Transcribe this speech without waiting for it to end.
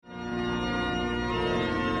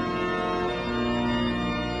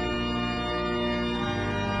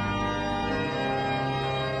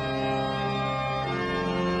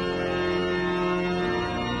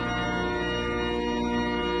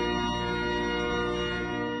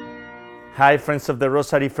Hi, friends of the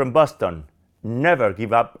Rosary from Boston. Never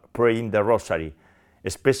give up praying the Rosary,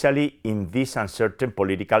 especially in these uncertain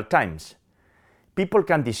political times. People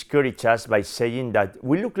can discourage us by saying that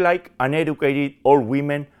we look like uneducated old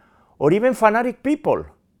women or even fanatic people.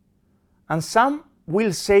 And some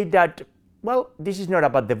will say that, well, this is not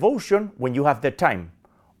about devotion when you have the time.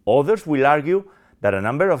 Others will argue that a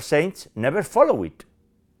number of saints never follow it.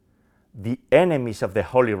 The enemies of the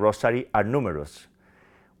Holy Rosary are numerous.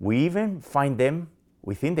 We even find them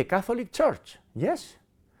within the Catholic Church, yes.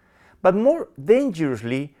 But more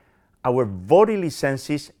dangerously, our bodily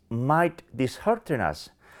senses might dishearten us.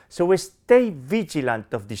 So stay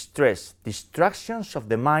vigilant of distress, distractions of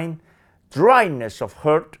the mind, dryness of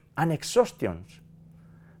heart, and exhaustions.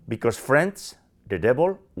 Because, friends, the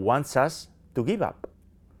devil wants us to give up.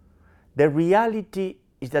 The reality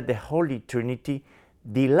is that the Holy Trinity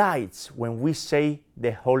delights when we say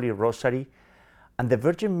the Holy Rosary, and the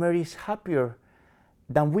Virgin Mary is happier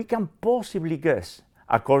than we can possibly guess,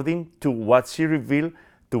 according to what she revealed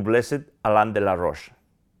to Blessed Alain de la Roche.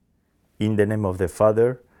 In the name of the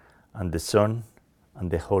Father, and the Son,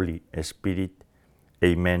 and the Holy Spirit,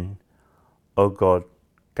 Amen. O God,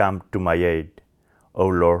 come to my aid. O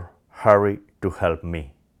Lord, hurry to help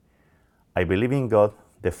me. I believe in God,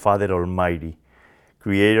 the Father Almighty,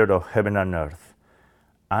 creator of heaven and earth,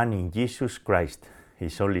 and in Jesus Christ,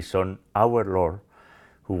 his only Son, our Lord,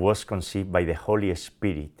 who was conceived by the Holy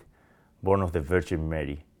Spirit, born of the Virgin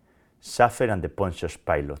Mary, suffered under Pontius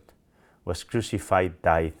Pilate, was crucified,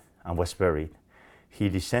 died, and was buried. He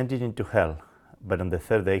descended into hell, but on the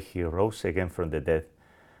third day he rose again from the dead,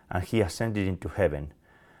 and he ascended into heaven,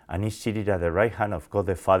 and is seated at the right hand of God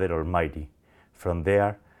the Father Almighty. From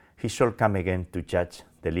there he shall come again to judge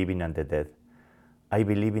the living and the dead. I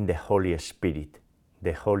believe in the Holy Spirit,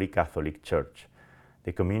 the Holy Catholic Church,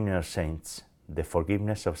 the communion of saints, the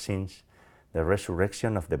forgiveness of sins, the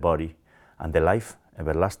resurrection of the body, and the life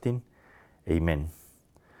everlasting. Amen.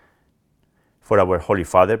 For our Holy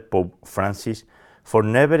Father, Pope Francis, for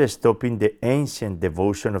never stopping the ancient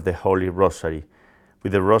devotion of the Holy Rosary.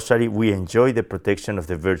 With the Rosary, we enjoy the protection of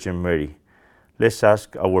the Virgin Mary. Let's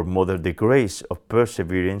ask our Mother the grace of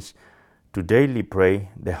perseverance to daily pray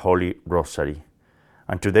the Holy Rosary.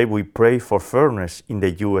 And today we pray for fairness in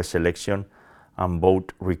the U.S. election and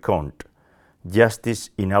vote recount.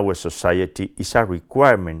 Justice in our society is a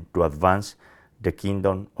requirement to advance the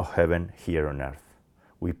kingdom of heaven here on earth.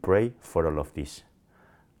 We pray for all of this.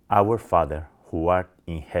 Our Father, who art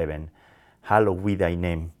in heaven, hallowed be thy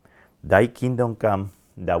name. Thy kingdom come,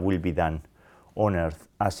 thy will be done, on earth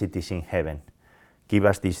as it is in heaven. Give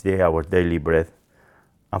us this day our daily bread,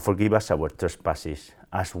 and forgive us our trespasses,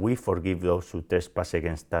 as we forgive those who trespass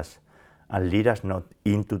against us. And lead us not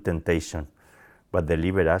into temptation, but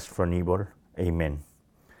deliver us from evil. Amen.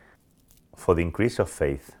 For the increase of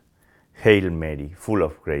faith, Hail Mary, full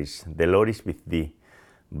of grace, the Lord is with thee.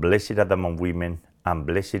 Blessed art thou among women, and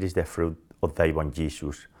blessed is the fruit of thy womb,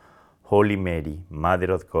 Jesus. Holy Mary,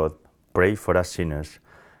 Mother of God, pray for us sinners,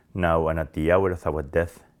 now and at the hour of our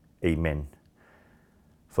death. Amen.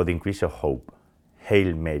 For the increase of hope,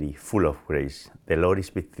 Hail Mary, full of grace, the Lord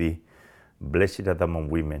is with thee. Blessed art thou among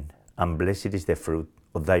women, and blessed is the fruit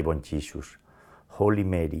of thy womb, Jesus. Holy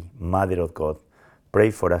Mary, Mother of God,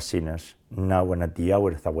 pray for us sinners, now and at the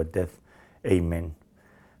hour of our death. Amen.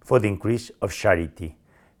 For the increase of charity,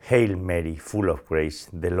 Hail Mary, full of grace,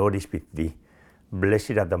 the Lord is with thee.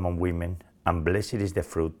 Blessed art thou among women, and blessed is the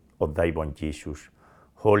fruit of thy womb, Jesus.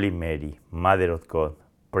 Holy Mary, Mother of God,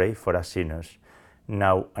 pray for us sinners,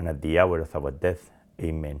 now and at the hour of our death.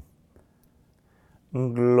 Amen.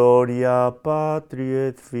 Gloria Patri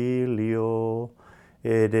et Filio,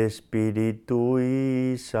 et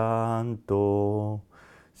Spiritui Sancto,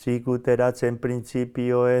 sicut erat in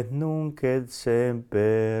principio et nunc et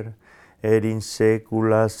semper, et in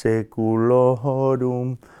saecula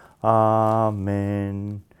saeculorum.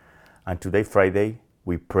 Amen. And today, Friday,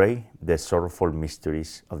 we pray the sorrowful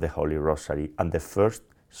mysteries of the Holy Rosary. And the first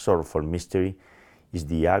sorrowful mystery is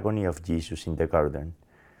the agony of Jesus in the garden.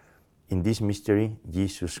 In this mystery,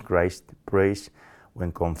 Jesus Christ prays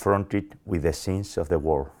when confronted with the sins of the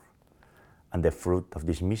world. And the fruit of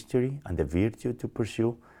this mystery and the virtue to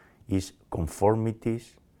pursue is conformity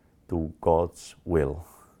to God's will.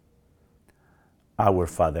 Our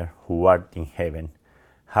Father, who art in heaven,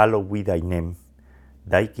 hallowed be thy name.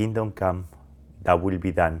 Thy kingdom come, thy will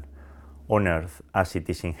be done, on earth as it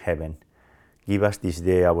is in heaven. Give us this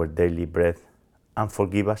day our daily bread, and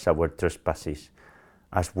forgive us our trespasses,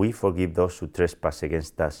 as we forgive those who trespass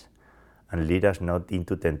against us. And lead us not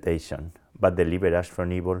into temptation, but deliver us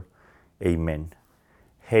from evil. Amen.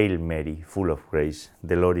 Hail Mary, full of grace,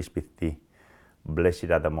 the Lord is with thee.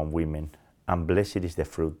 Blessed art among women, and blessed is the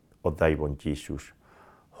fruit of thy womb, Jesus.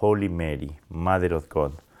 Holy Mary, Mother of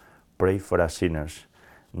God, pray for us sinners,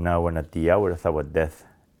 now and at the hour of our death.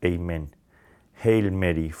 Amen. Hail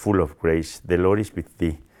Mary, full of grace, the Lord is with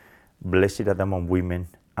thee. Blessed art among women,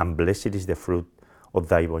 and blessed is the fruit of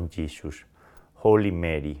thy womb, Jesus. Holy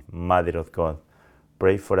Mary, Mother of God,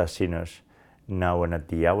 pray for us sinners, now and at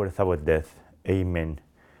the hour of our death. Amen.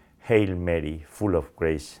 Hail Mary, full of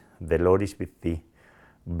grace, the Lord is with thee.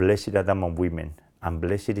 Blessed art among women, and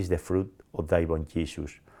blessed is the fruit of thy womb,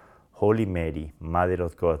 Jesus. Holy Mary, Mother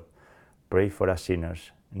of God, pray for us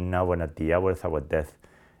sinners, now and at the hour of our death.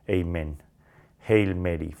 Amen. Hail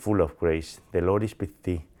Mary, full of grace, the Lord is with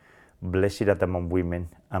thee. Blessed art among women,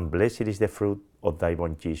 and blessed is the fruit of thy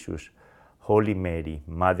womb, Jesus. Holy Mary,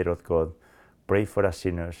 Mother of God, pray for us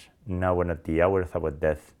sinners, now and at the hour of our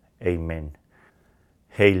death. Amen.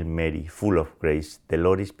 Hail Mary, full of grace, the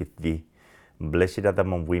Lord is with thee. Blessed art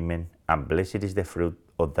among women, and blessed is the fruit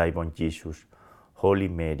of thy womb, Jesus. Holy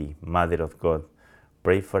Mary, Mother of God,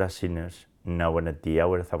 pray for us sinners, now and at the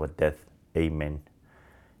hour of our death. Amen.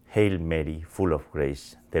 Hail Mary, full of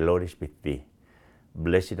grace, the Lord is with thee.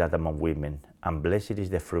 Blessed art among women, and blessed is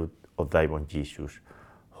the fruit of thy womb, Jesus.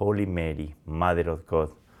 Holy Mary, Mother of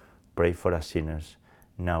God, pray for us sinners,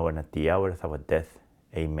 now and at the hour of our death.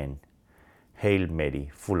 Amen. Hail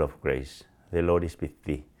Mary, full of grace, the Lord is with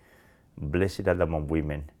thee. Blessed art among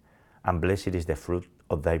women, and blessed is the fruit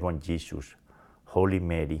of thy womb, Jesus. Holy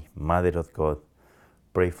Mary, Mother of God,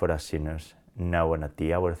 pray for us sinners, now and at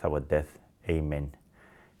the hour of our death. Amen.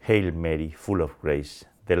 Hail Mary, full of grace,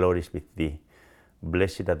 the Lord is with thee.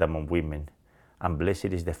 Blessed art among women, and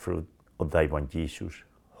blessed is the fruit of thy womb, Jesus.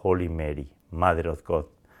 Holy Mary, Mother of God,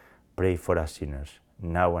 pray for us sinners,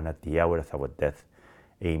 now and at the hour of our death.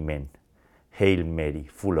 Amen. Hail Mary,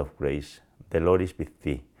 full of grace, the Lord is with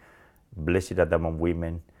thee. Blessed art among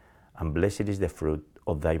women, and blessed is the fruit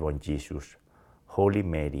of thy womb, Jesus. Holy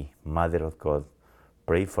Mary, Mother of God,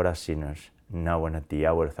 pray for us sinners, now and at the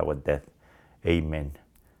hour of our death. Amen.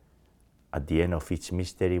 At the end of each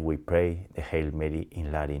mystery, we pray the Hail Mary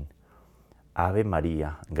in Latin. Ave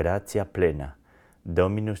Maria, gratia plena,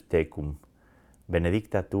 Dominus tecum,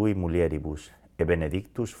 benedicta tui mulieribus, et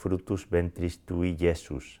benedictus fructus ventris tui,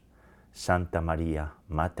 Iesus. Santa Maria,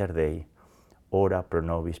 Mater Dei, ora pro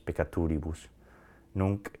nobis peccaturibus,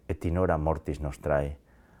 nunc et in hora mortis nostrae.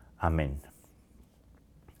 Amen.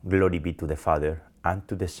 Glory be to the Father, and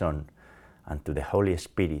to the Son, and to the Holy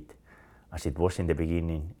Spirit, as it was in the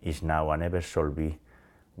beginning, is now, and ever shall be,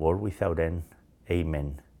 world without end.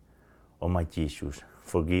 Amen. O my Jesus,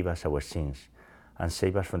 forgive us our sins, and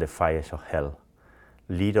save us from the fires of hell.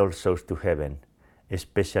 Lead all souls to heaven,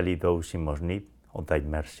 especially those in most need of thy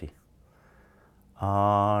mercy.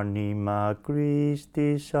 Anima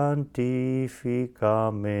Christi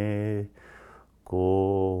sanctifica me,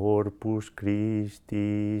 Corpus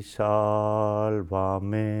Christi salva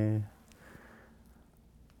me.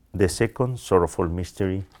 The second sorrowful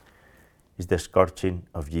mystery is the scourging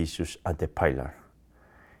of Jesus at the pillar.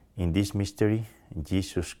 In this mystery,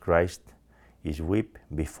 Jesus Christ is whipped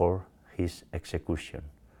before his execution.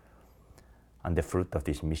 And the fruit of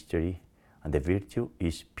this mystery and the virtue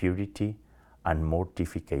is purity and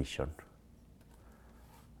mortification.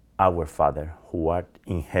 Our Father, who art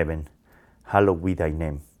in heaven, hallowed be thy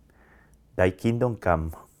name. Thy kingdom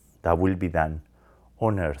come, thy will be done,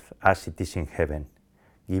 on earth as it is in heaven.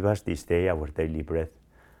 Give us this day our daily bread,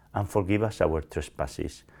 and forgive us our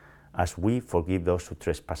trespasses, as we forgive those who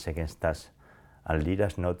trespass against us. And lead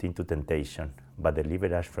us not into temptation, but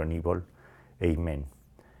deliver us from evil. Amen.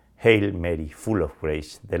 Hail Mary, full of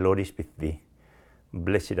grace, the Lord is with thee.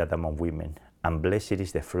 Blessed art among women, and blessed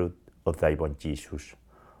is the fruit of thy womb, Jesus.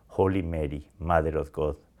 Holy Mary, Mother of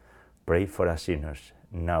God, pray for us sinners,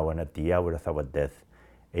 now and at the hour of our death.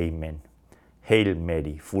 Amen. Hail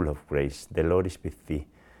Mary, full of grace, the Lord is with thee.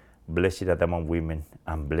 Blessed art among women,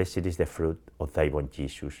 and blessed is the fruit of thy womb,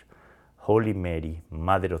 Jesus. Holy Mary,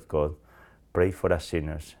 Mother of God, pray for us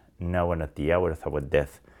sinners, now and at the hour of our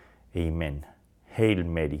death. Amen. Hail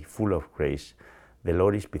Mary, full of grace, the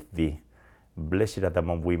Lord is with thee. Blessed art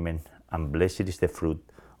among women, and blessed is the fruit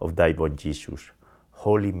of thy womb, Jesus.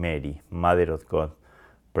 Holy Mary, Mother of God,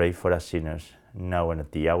 pray for us sinners, now and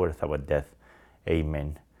at the hour of our death.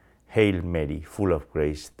 Amen. Hail Mary, full of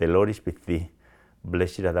grace, the Lord is with thee.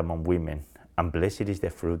 Blessed art among women, and blessed is the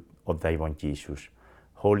fruit of thy womb, Jesus.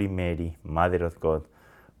 Holy Mary, Mother of God,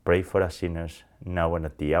 pray for us sinners, now and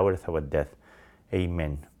at the hour of our death.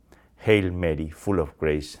 Amen. Hail Mary, full of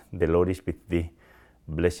grace, the Lord is with thee.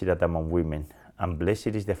 Blessed art among women, and blessed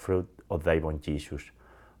is the fruit of thy womb, Jesus.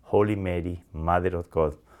 Holy Mary, Mother of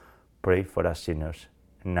God, pray for us sinners,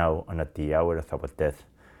 now and at the hour of our death.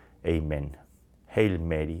 Amen. Hail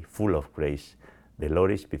Mary, full of grace, the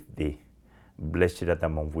Lord is with thee. Blessed art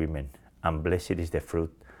among women, and blessed is the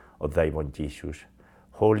fruit of thy womb, Jesus.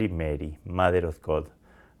 Holy Mary, Mother of God,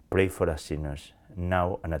 pray for us sinners,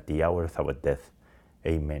 now and at the hour of our death.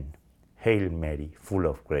 Amen. Hail Mary, full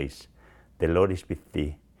of grace, the Lord is with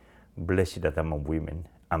thee. Blessed art among women,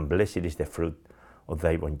 and blessed is the fruit of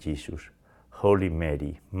thy womb, Jesus. Holy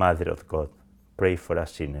Mary, Mother of God, pray for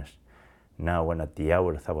us sinners, now and at the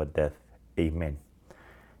hour of our death. Amen.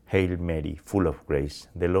 Hail Mary, full of grace,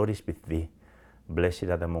 the Lord is with thee. Blessed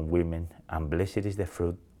art among women, and blessed is the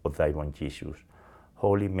fruit of thy womb, Jesus.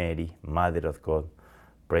 Holy Mary, Mother of God,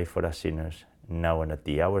 pray for us sinners, now and at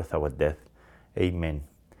the hour of our death. Amen.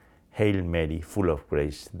 Hail Mary, full of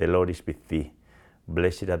grace, the Lord is with thee.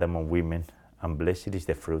 Blessed art among women, and blessed is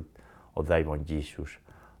the fruit of thy womb, Jesus.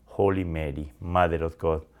 Holy Mary, Mother of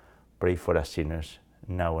God, pray for us sinners,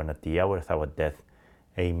 now and at the hour of our death.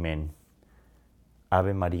 Amen.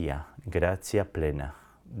 Ave Maria, gratia plena,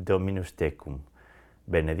 Dominus tecum,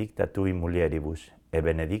 benedicta tui mulieribus, et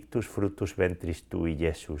benedictus fructus ventris tui,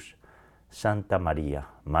 Iesus. Santa Maria,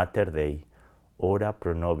 Mater Dei, ora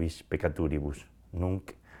pro nobis peccatoribus,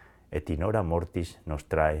 nunc et in hora mortis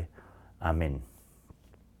nostrae. Amen.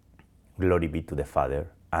 Glory be to the Father,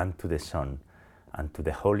 and to the Son, and to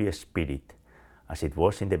the Holy Spirit, as it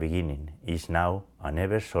was in the beginning, is now, and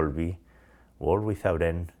ever shall be, world without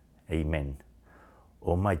end. Amen.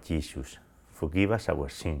 O my Jesus, forgive us our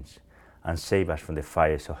sins, and save us from the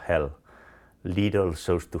fires of hell. Lead all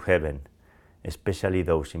souls to heaven, especially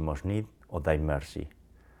those in most need of thy mercy.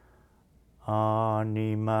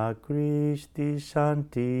 Anima Christi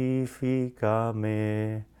sanctifica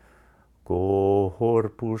me,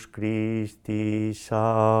 Corpus Christi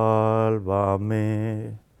salva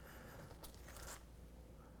me.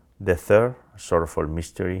 The third sorrowful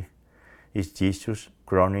mystery is Jesus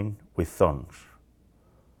crowning with thorns.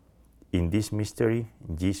 In this mystery,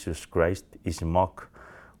 Jesus Christ is mocked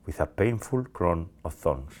with a painful crown of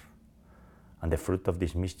thorns. And the fruit of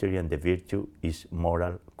this mystery and the virtue is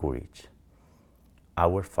moral courage.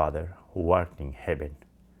 Our Father, who art in heaven,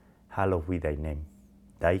 hallowed be thy name.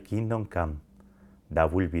 Thy kingdom come, thy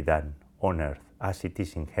will be done, on earth as it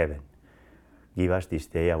is in heaven. Give us this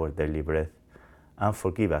day our daily bread, and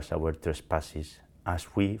forgive us our trespasses, as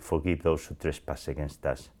we forgive those who trespass against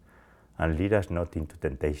us. And lead us not into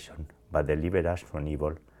temptation, but deliver us from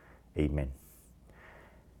evil. Amen.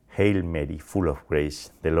 Hail Mary, full of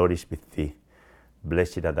grace, the Lord is with thee.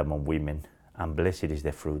 Blessed art among women, and blessed is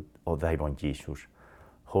the fruit of thy womb, Jesus.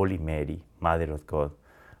 Holy Mary, Mother of God,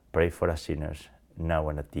 pray for us sinners, now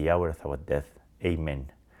and at the hour of our death.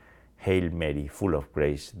 Amen. Hail Mary, full of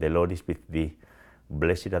grace, the Lord is with thee.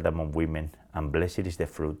 Blessed art among women, and blessed is the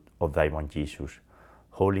fruit of thy womb, Jesus.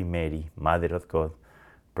 Holy Mary, Mother of God,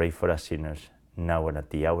 pray for us sinners, now and at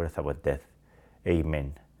the hour of our death.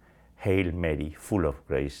 Amen. Hail Mary, full of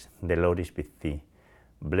grace, the Lord is with thee.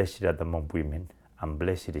 Blessed art among women, and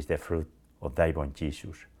blessed is the fruit of thy womb,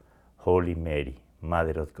 Jesus. Holy Mary,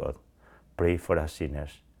 Mother of God, pray for us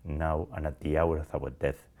sinners, now and at the hour of our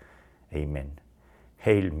death. Amen.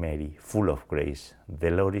 Hail Mary, full of grace,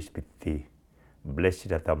 the Lord is with thee.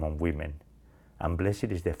 Blessed art among women, and blessed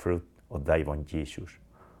is the fruit of thy womb, Jesus.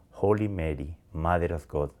 Holy Mary, Mother of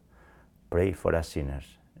God, pray for us sinners,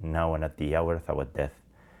 now and at the hour of our death.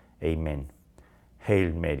 Amen.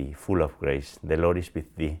 Hail Mary, full of grace, the Lord is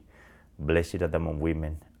with thee. Blessed art among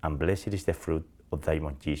women, and blessed is the fruit of thy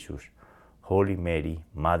womb, Jesus. Holy Mary,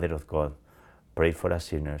 Mother of God, pray for us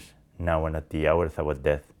sinners, now and at the hour of our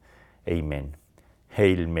death. Amen.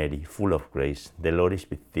 Hail Mary, full of grace, the Lord is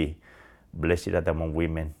with thee. Blessed art among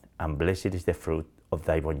women, and blessed is the fruit of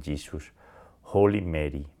thy womb, Jesus. Holy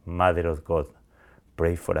Mary, Mother of God,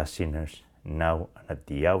 pray for us sinners, now and at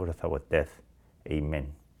the hour of our death.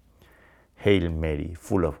 Amen. Hail Mary,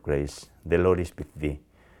 full of grace, the Lord is with thee.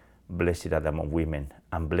 Blessed art among women,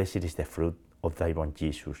 and blessed is the fruit of thy womb,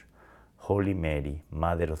 Jesus. Holy Mary,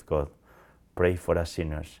 Mother of God, pray for us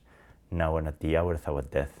sinners, now and at the hour of our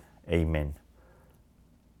death. Amen.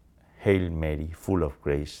 Hail Mary, full of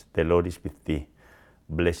grace, the Lord is with thee.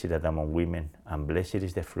 Blessed art among women, and blessed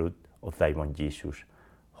is the fruit of thy womb, Jesus.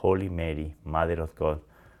 Holy Mary, Mother of God,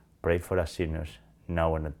 pray for us sinners,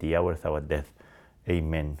 now and at the hour of our death.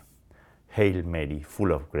 Amen. Hail Mary,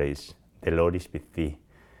 full of grace, the Lord is with thee.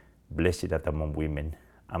 Blessed art among women,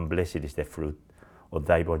 and blessed is the fruit of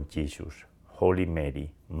thy womb, Jesus. Holy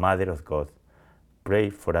Mary, Mother of God, pray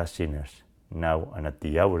for us sinners, now and at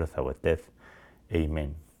the hour of our death.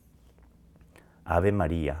 Amen. Ave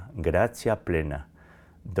Maria, gratia plena,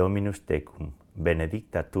 Dominus tecum,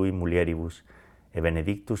 benedicta tui mulieribus, et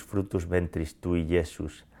benedictus fructus ventris tui,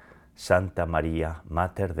 Iesus. Santa Maria,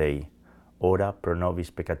 Mater Dei, ora pro nobis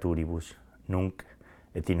peccaturibus, nunc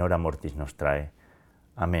et in hora mortis nostrae.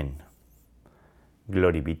 Amen.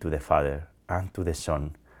 Glory be to the Father, and to the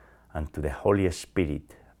Son, and to the Holy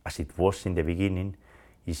Spirit, as it was in the beginning,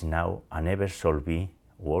 is now, and ever shall be,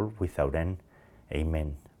 world without end.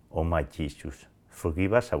 Amen. O my Jesus,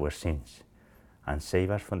 forgive us our sins, and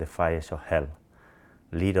save us from the fires of hell.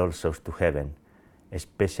 Lead all souls to heaven,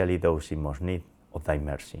 especially those in most need of thy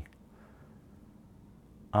mercy.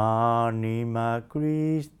 Anima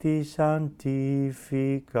Christi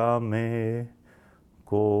sanctifica me,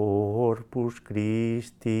 Corpus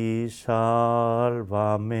Christi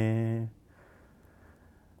salva me.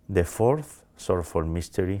 The fourth sorrowful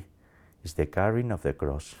mystery is the carrying of the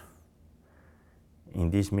cross. In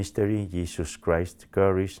this mystery, Jesus Christ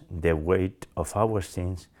carries the weight of our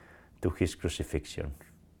sins to his crucifixion.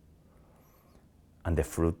 And the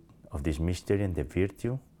fruit of this mystery and the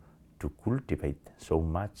virtue to cultivate so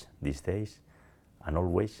much these days and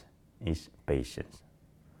always is patience.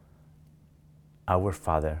 Our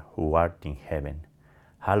Father, who art in heaven,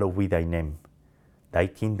 hallowed be thy name. Thy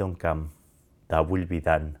kingdom come, thy will be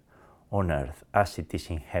done, on earth as it is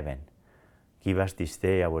in heaven. Give us this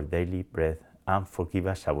day our daily bread, and forgive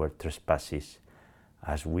us our trespasses,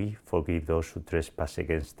 as we forgive those who trespass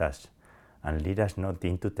against us. And lead us not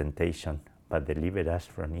into temptation, but deliver us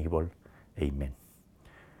from evil. Amen.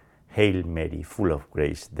 Hail Mary, full of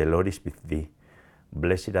grace, the Lord is with thee.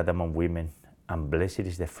 Blessed art thou among women, and blessed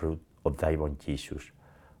is the fruit of thy womb, Jesus.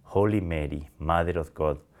 Holy Mary, Mother of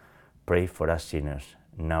God, pray for us sinners,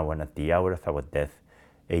 now and at the hour of our death.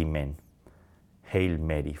 Amen. Hail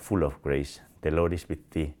Mary, full of grace, the Lord is with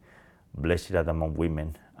thee. Blessed art thou among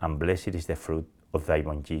women, and blessed is the fruit of thy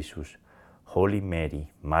womb, Jesus. Holy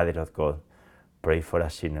Mary, Mother of God, pray for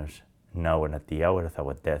us sinners, now and at the hour of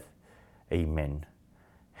our death. Amen.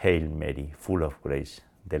 Hail Mary, full of grace,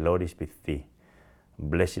 the Lord is with thee.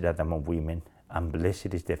 Blessed art thou among women, and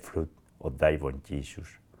blessed is the fruit of thy womb, Jesus.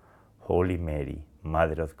 Holy Mary,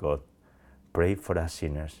 Mother of God, pray for us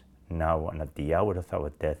sinners, now and at the hour of our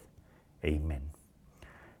death. Amen.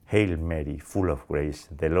 Hail Mary, full of grace,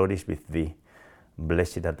 the Lord is with thee.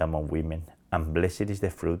 Blessed art thou among women, and blessed is the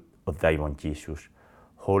fruit of thy womb, Jesus.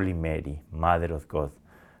 Holy Mary, Mother of God,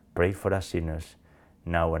 pray for us sinners,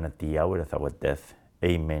 now and at the hour of our death.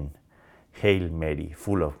 Amen. Hail Mary,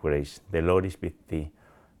 full of grace, the Lord is with thee.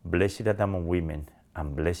 Blessed art thou among women,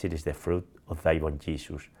 and blessed is the fruit of thy womb,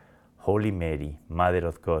 Jesus. Holy Mary, Mother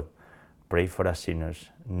of God, pray for us sinners,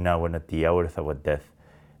 now and at the hour of our death.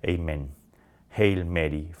 Amen. Hail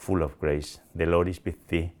Mary, full of grace, the Lord is with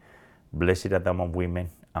thee. Blessed art thou among women,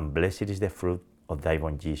 and blessed is the fruit of thy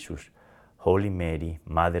womb, Jesus. Holy Mary,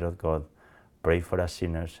 Mother of God, pray for us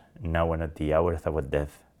sinners, now and at the hour of our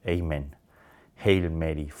death. Amen. Hail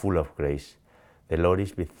Mary, full of grace, the Lord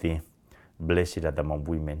is with thee. Blessed art thou among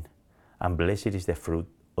women, and blessed is the fruit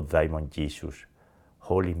of thy womb, Jesus.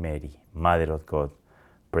 Holy Mary, Mother of God,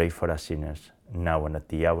 pray for us sinners, now and at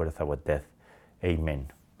the hour of our death.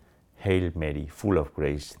 Amen. Hail Mary, full of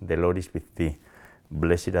grace, the Lord is with thee.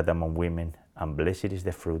 Blessed art thou among women, and blessed is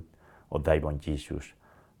the fruit of thy womb, Jesus.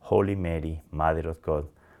 Holy Mary, Mother of God,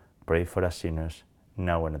 pray for us sinners,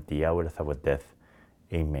 now and at the hour of our death.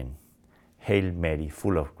 Amen. Hail Mary,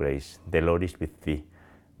 full of grace, the Lord is with thee.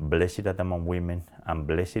 Blessed art thou among women, and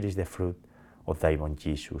blessed is the fruit of thy womb,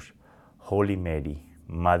 Jesus. Holy Mary,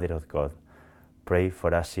 Mother of God, pray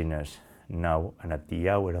for us sinners, now and at the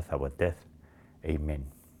hour of our death. Amen.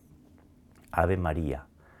 Ave Maria,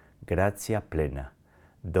 gratia plena,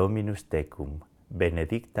 Dominus tecum,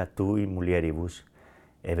 benedicta tui mulieribus,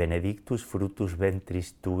 et benedictus fructus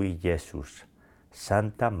ventris tui, Iesus.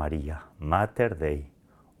 Santa Maria, Mater Dei,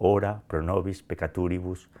 ora pro nobis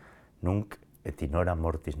peccaturibus, nunc et in hora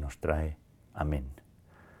mortis nostrae. Amen.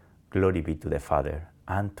 Glory be to the Father,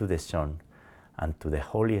 and to the Son, and to the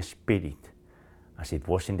Holy Spirit, as it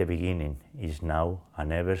was in the beginning, is now,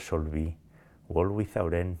 and ever shall be, world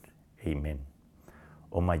without end. Amen.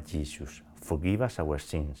 O my Jesus, forgive us our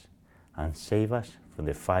sins, and save us from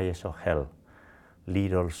the fires of hell.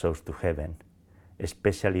 Lead all souls to heaven,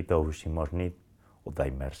 especially those in most need of thy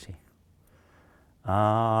mercy.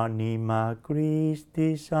 Anima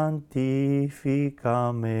Christi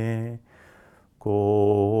sanctifica me,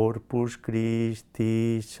 Corpus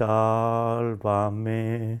Christi salva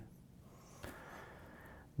me.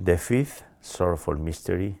 The fifth sorrowful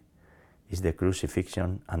mystery is the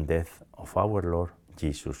crucifixion and death of our Lord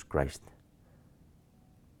Jesus Christ.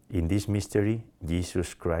 In this mystery,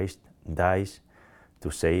 Jesus Christ dies to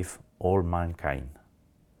save all mankind.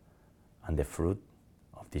 And the fruit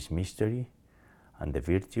of this mystery and the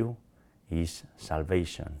virtue is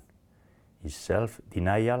salvation, is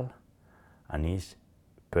self-denial, and is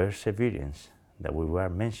perseverance that we were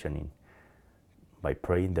mentioning by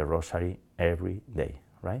praying the Rosary every day,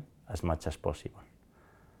 right? As much as possible.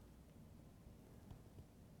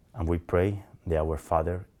 And we pray the Our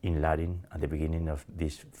Father in Latin at the beginning of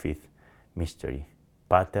this fifth mystery.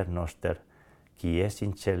 Pater noster, qui es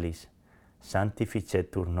in celis,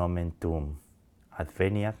 sanctificetur nomen tuum,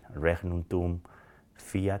 adveniat regnum tuum,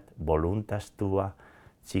 fiat voluntas tua,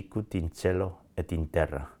 sicut in cielo et in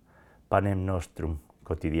terra. Panem nostrum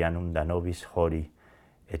quotidianum da nobis hodie,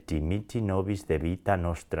 et dimitti nobis debita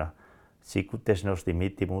nostra, sicut es nos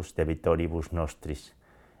dimittimus debitoribus nostris,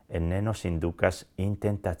 et ne nos inducas in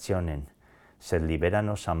tentationem, sed libera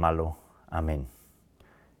nos a malo. Amen.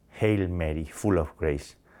 Hail Mary, full of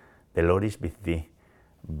grace, the Lord is with thee.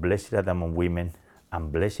 Blessed art thou among women,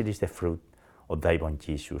 and blessed is the fruit of thy womb,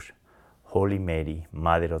 Jesus. Holy Mary,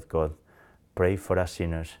 Mother of God, pray for us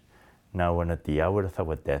sinners, now and at the hour of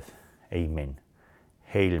our death. Amen.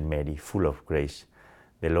 Hail Mary, full of grace,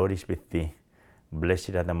 the Lord is with thee.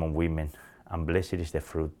 Blessed art thou among women, and blessed is the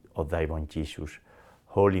fruit of thy womb, Jesus.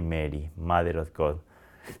 Holy Mary, Mother of God,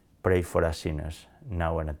 pray for us sinners,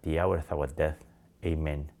 now and at the hour of our death.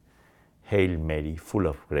 Amen. Hail Mary, full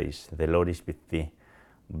of grace, the Lord is with thee.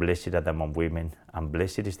 Blessed art thou among women, and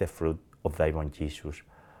blessed is the fruit of thy womb, Jesus.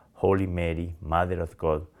 Holy Mary, Mother of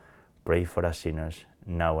God, pray for us sinners,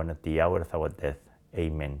 now and at the hour of our death.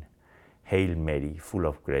 Amen. Hail Mary, full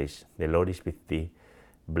of grace, the Lord is with thee.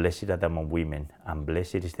 Blessed art thou among women, and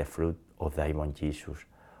blessed is the fruit of thy womb, Jesus.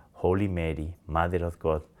 Holy Mary, Mother of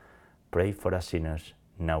God, pray for us sinners,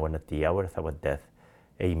 now and at the hour of our death.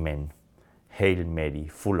 Amen. Hail Mary,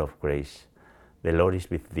 full of grace, the Lord is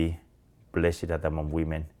with thee. Blessed art thou among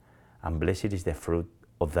women, and blessed is the fruit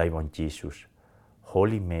of thy womb, Jesus.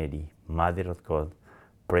 Holy Mary, Mother of God,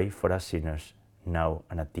 pray for us sinners, now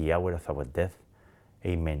and at the hour of our death.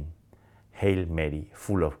 Amen. Hail Mary,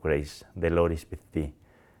 full of grace, the Lord is with thee.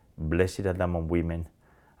 Blessed art thou among women,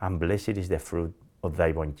 and blessed is the fruit of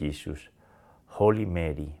thy womb, Jesus. Holy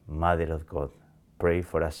Mary, Mother of God, pray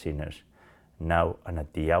for us sinners, now and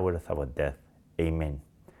at the hour of our death. Amen.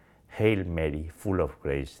 Hail Mary, full of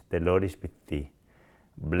grace, the Lord is with thee.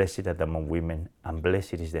 Blessed art thou among women, and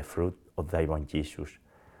blessed is the fruit of thy womb, Jesus.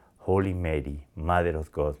 Holy Mary, Mother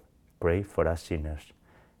of God, pray for us sinners,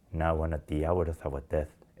 now and at the hour of our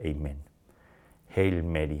death. Amen. Hail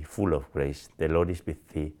Mary, full of grace, the Lord is with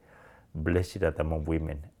thee. Blessed art thou among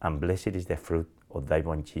women, and blessed is the fruit of thy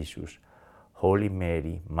womb, Jesus. Holy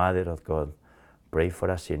Mary, Mother of God, pray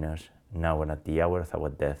for us sinners, now and at the hour of our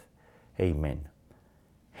death. Amen.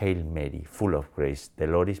 Hail Mary, full of grace, the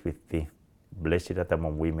Lord is with thee. Blessed art thou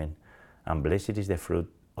among women, and blessed is the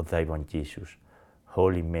fruit of thy womb, Jesus.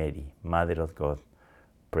 Holy Mary, Mother of God,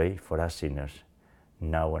 pray for us sinners,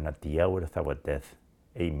 now and at the hour of our death.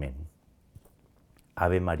 Amen.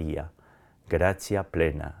 Ave Maria, gratia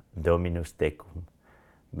plena, Dominus tecum,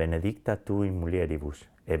 benedicta tu in mulieribus,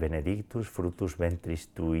 et benedictus fructus ventris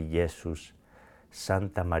tui, Iesus.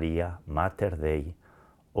 Santa Maria, Mater Dei,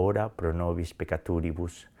 ora pro nobis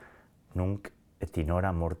peccatoribus, nunc et in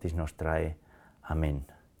hora mortis nostrae. Amen.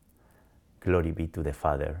 Glory be to the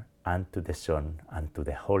Father, and to the Son, and to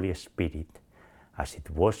the Holy Spirit, as it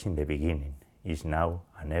was in the beginning, is now,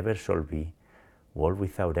 and ever shall be, world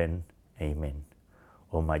without end. Amen.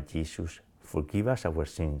 O my Jesus, forgive us our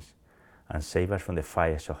sins, and save us from the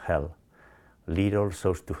fires of hell. Lead all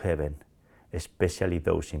souls to heaven, especially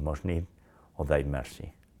those in most need of thy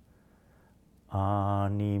mercy.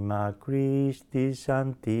 Anima Christi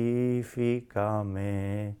sanctifica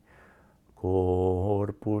me,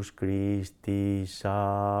 Corpus Christi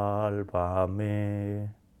salva me.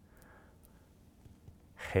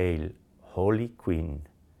 Hail, Holy Queen,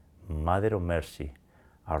 Mother of Mercy,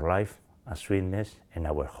 our life and sweetness and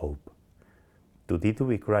our hope. To thee do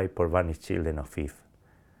we cry, poor banished children of Eve.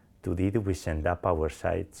 To thee do we send up our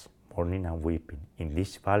sighs, mourning and weeping, in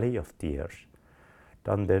this valley of tears.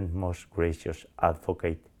 Turn then, most gracious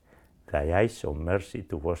Advocate, thy eyes of mercy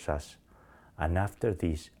towards us, and after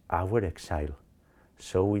this our exile,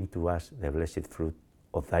 sow into us the blessed fruit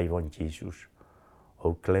of thy womb, Jesus.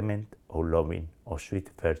 O clement, O loving, O sweet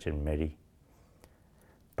Virgin Mary,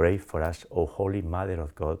 pray for us, O Holy Mother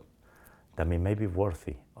of God, that we may be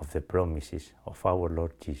worthy of the promises of our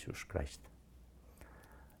Lord Jesus Christ.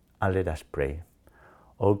 And let us pray.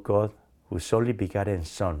 O God, whose only begotten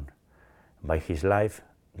Son, by his life,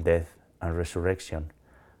 death, and resurrection,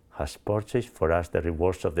 has purchased for us the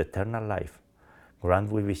rewards of the eternal life,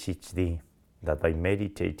 grant, we beseech thee, that by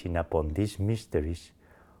meditating upon these mysteries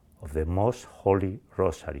of the Most Holy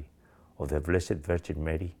Rosary of the Blessed Virgin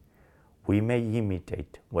Mary, we may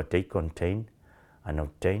imitate what they contain and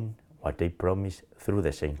obtain what they promise through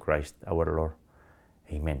the same Christ our Lord.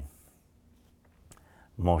 Amen.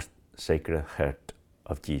 Most Sacred Heart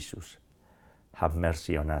of Jesus, have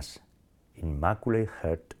mercy on us. Immaculate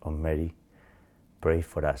Heart of Mary, pray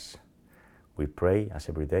for us. We pray as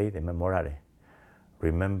every day the Memorare.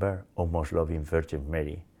 Remember, O most loving Virgin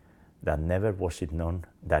Mary, that never was it known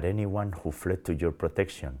that anyone who fled to your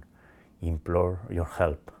protection, implored your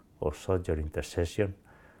help, or sought your intercession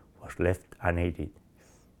was left unaided.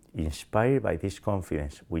 Inspired by this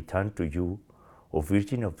confidence, we turn to you, O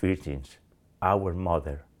Virgin of Virgins, our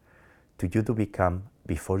Mother. To you to become,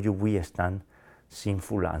 before you we stand,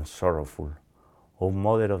 sinful and sorrowful. O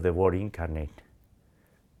Mother of the Word incarnate,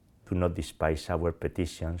 do not despise our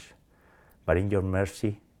petitions, but in your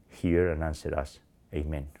mercy hear and answer us.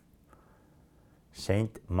 Amen.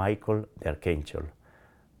 Saint Michael the Archangel,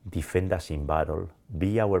 defend us in battle,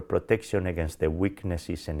 be our protection against the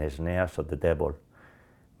weaknesses and snares of the devil.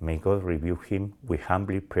 May God rebuke him, we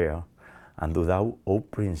humbly pray, and do thou, O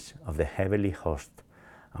Prince of the heavenly host,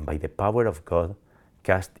 and by the power of God,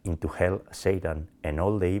 cast into hell Satan and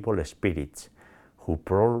all the evil spirits who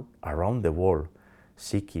prowl around the world,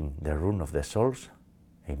 seeking the ruin of the souls.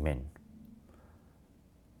 Amen.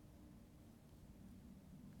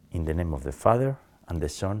 In the name of the Father, and the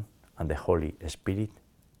Son, and the Holy Spirit.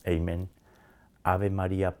 Amen. Ave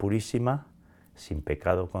Maria Purissima, sin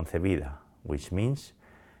pecado concebida, which means,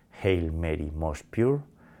 Hail Mary, most pure,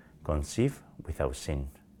 conceived without sin.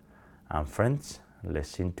 And friends, let's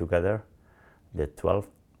sing together the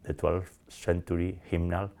 12th century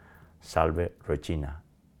hymnal, Salve Regina.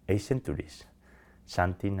 8 centuries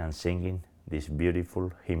chanting and singing this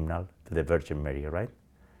beautiful hymnal to the Virgin Mary, right?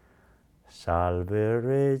 Salve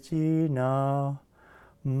Regina,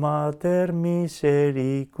 Mater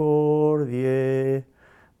misericordiae,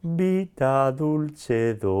 vita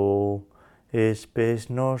dulcedo, spes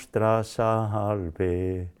nostra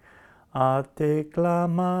salve. A te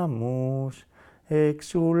clamamus,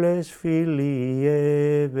 exules filii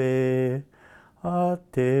Eve, a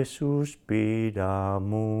te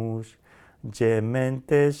suspiramus,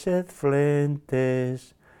 gementes et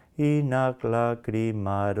flentes, in ac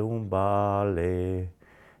lacrimarum vale.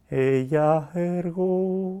 Ella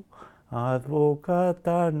ergo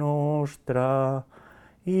advocata nostra,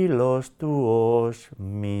 y los tuos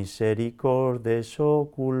misericordes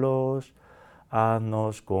oculos a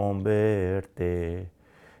nos converte.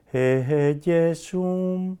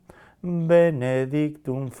 Jesum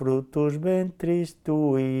benedictum fructus ventris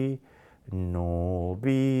tui,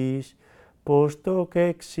 nobis post hoc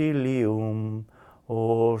exilium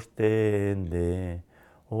ostende.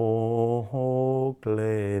 O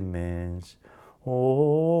clemens,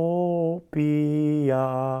 o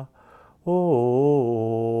pia, o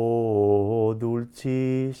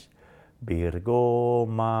dulcis Virgo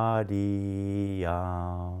Maria.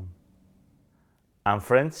 And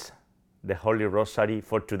friends, the Holy Rosary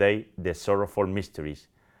for today, the Sorrowful Mysteries.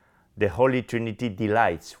 The Holy Trinity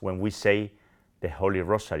delights when we say the Holy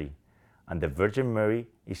Rosary, and the Virgin Mary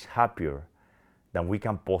is happier than we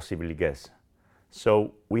can possibly guess.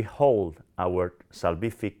 So we hold our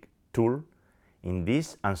salvific tool in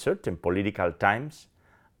these uncertain political times,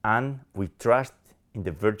 and we trust in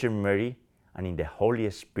the Virgin Mary and in the Holy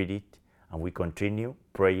Spirit, and we continue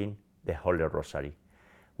praying the Holy Rosary.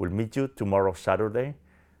 We'll meet you tomorrow, Saturday,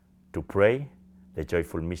 to pray the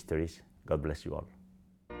joyful mysteries. God bless you all.